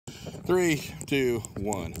3, 2,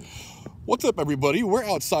 1. What's up, everybody? We're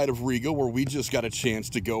outside of Regal, where we just got a chance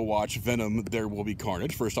to go watch Venom, There Will Be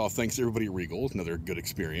Carnage. First off, thanks to everybody at Regal. Another good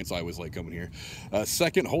experience. I always like coming here.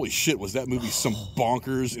 Second, holy shit, was that movie some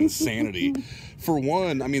bonkers insanity. For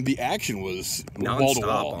one, I mean, the action was wall to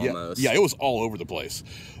wall. Yeah, it was all over the place.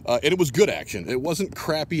 And it was good action. It wasn't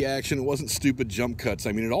crappy action. It wasn't stupid jump cuts.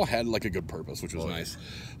 I mean, it all had like a good purpose, which was nice.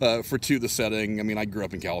 For two, the setting. I mean, I grew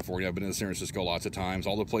up in California. I've been in San Francisco lots of times.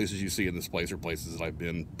 All the places you see in this place are places that I've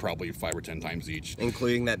been probably 5 or 10 times each.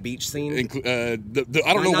 Including that beach scene? I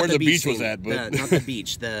don't know where the beach was at, but... not the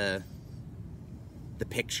beach, the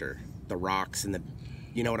picture. The rocks and the...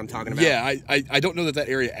 You know what I'm talking about? Yeah, I don't know that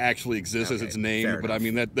area actually exists as its name, but I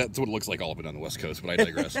mean, that's what it looks like all up and down the West Coast, but I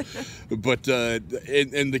digress. But,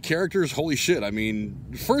 and the characters, holy shit. I mean,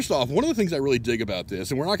 first off, one of the things I really dig about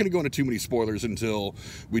this, and we're not going to go into too many spoilers until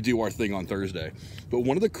we do our thing on Thursday, but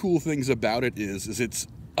one of the cool things about it is it's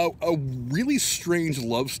a really strange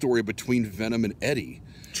love story between Venom and Eddie.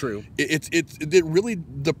 True. It really,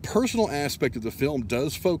 the personal aspect of the film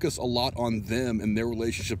does focus a lot on them and their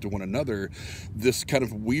relationship to one another. This kind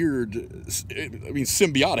of weird, I mean,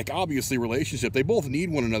 symbiotic, obviously, relationship. They both need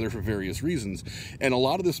one another for various reasons. And a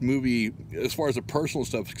lot of this movie, as far as the personal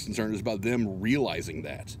stuff is concerned, is about them realizing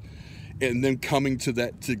that. And then coming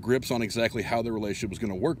to grips on exactly how their relationship was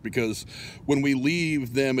going to work, because when we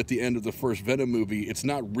leave them at the end of the first Venom movie, it's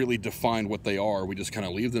not really defined what they are. We just kind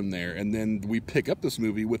of leave them there, and then we pick up this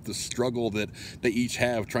movie with the struggle that they each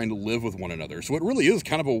have trying to live with one another. So it really is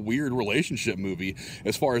kind of a weird relationship movie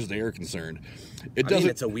as far as they are concerned. I mean,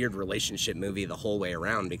 it's a weird relationship movie the whole way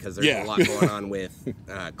around, because there's a lot going on with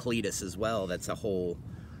Cletus as well. That's a whole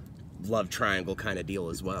love triangle kind of deal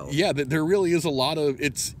as well. Yeah, there really is a lot of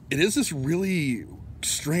it is this really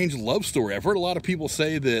strange love story. I've heard a lot of people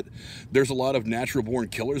say that there's a lot of natural born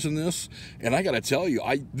killers in this, and I gotta tell you,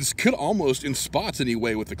 this could almost, in spots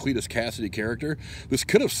anyway, with the Cletus Cassidy character, this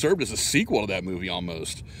could have served as a sequel to that movie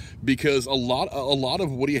almost, because a lot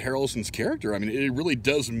of Woody Harrelson's character, I mean, it really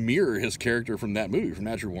does mirror his character from that movie, from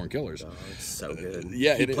Natural Born Killers. Oh, it's so good.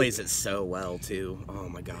 Yeah, he plays it so well too. Oh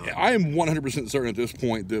my god. I am 100% certain at this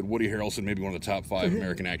point that Woody Harrelson may be one of the top 5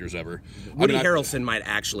 American actors ever. Woody Harrelson might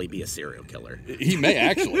actually be a serial killer. He may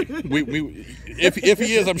actually. If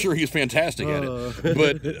he is, I'm sure he's fantastic at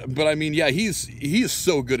it. But I mean, yeah, he is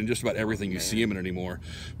so good in just about everything you see him in anymore.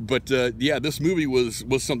 But yeah, this movie was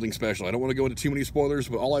something special. I don't want to go into too many spoilers,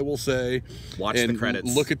 but all I will say, watch the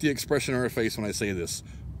credits. Look at the expression on our face when I say this.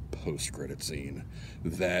 Post-credit scene.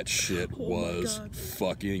 That shit was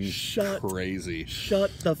fucking crazy.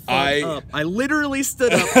 Shut the fuck up. I literally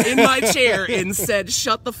stood up in my chair and said,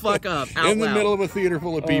 shut the fuck up, out In the middle of a theater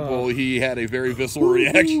full of people, he had a very visceral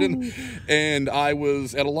reaction, and I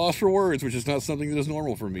was at a loss for words, which is not something that is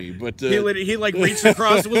normal for me. But he like reached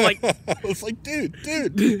across and was like... I was like, dude.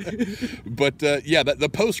 But yeah, the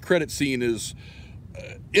post-credit scene is...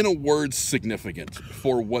 in a word, significant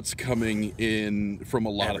for what's coming in from a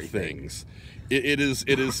lot of things. It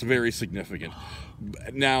is very significant.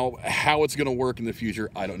 Now, how it's going to work in the future,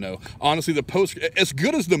 I don't know. Honestly, as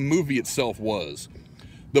good as the movie itself was,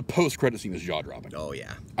 the post-credit scene is jaw-dropping. Oh,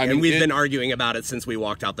 yeah. And we've been arguing about it since we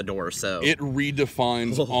walked out the door, so... It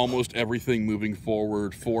redefines almost everything moving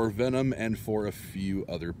forward for Venom and for a few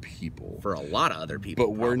other people. For a lot of other people,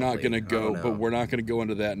 But we're not going to go. But we're not going to go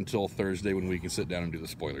into that until Thursday, when we can sit down and do the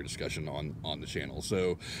spoiler discussion on the channel.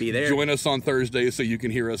 So be there. Join us on Thursday so you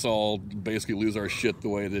can hear us all basically lose our shit the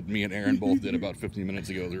way that me and Aaron both did about 15 minutes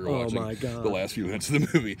ago as we were watching the last few minutes of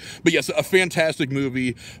the movie. But yes, a fantastic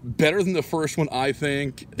movie. Better than the first one, I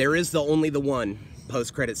think. There is only the one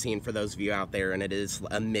post-credit scene for those of you out there, and it is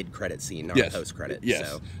a mid-credit scene, not a post-credit. Yes,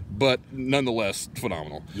 so. But nonetheless,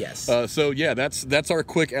 phenomenal. Yes. So yeah, that's our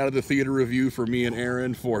quick out of the theater review for me and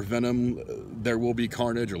Aaron for Venom, There Will Be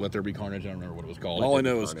Carnage, or Let There Be Carnage. I don't remember what it was called. All I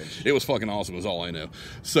know is it was fucking awesome. Is all I know.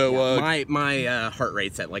 So my heart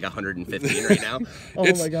rate's at like 115 right now.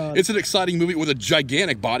 My god! It's an exciting movie with a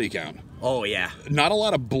gigantic body count. Oh yeah. Not a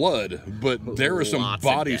lot of blood, but there are some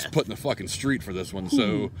bodies put in the fucking street for this one.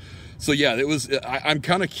 So yeah, it was. I'm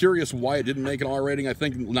kind of curious why it didn't make an R rating. I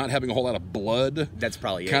think not having a whole lot of blood. That's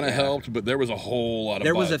probably kind of helped, but there was a whole lot of.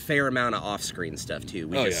 There was a fair amount of off-screen stuff too.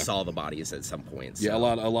 We just saw the bodies at some point. So. Yeah, a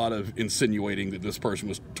lot of insinuating that this person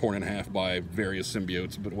was torn in half by various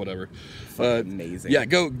symbiotes, but whatever. Amazing. Yeah,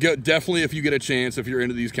 go definitely if you get a chance, if you're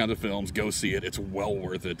into these kinds of films, go see it. It's well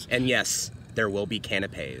worth it. And yes, there will be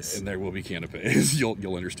canapes. And there will be canapes.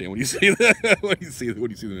 You'll understand when you see that when you see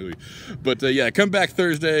the movie. But yeah, come back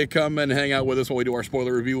Thursday. Come and hang out with us while we do our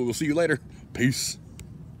spoiler review. We'll see you later. Peace.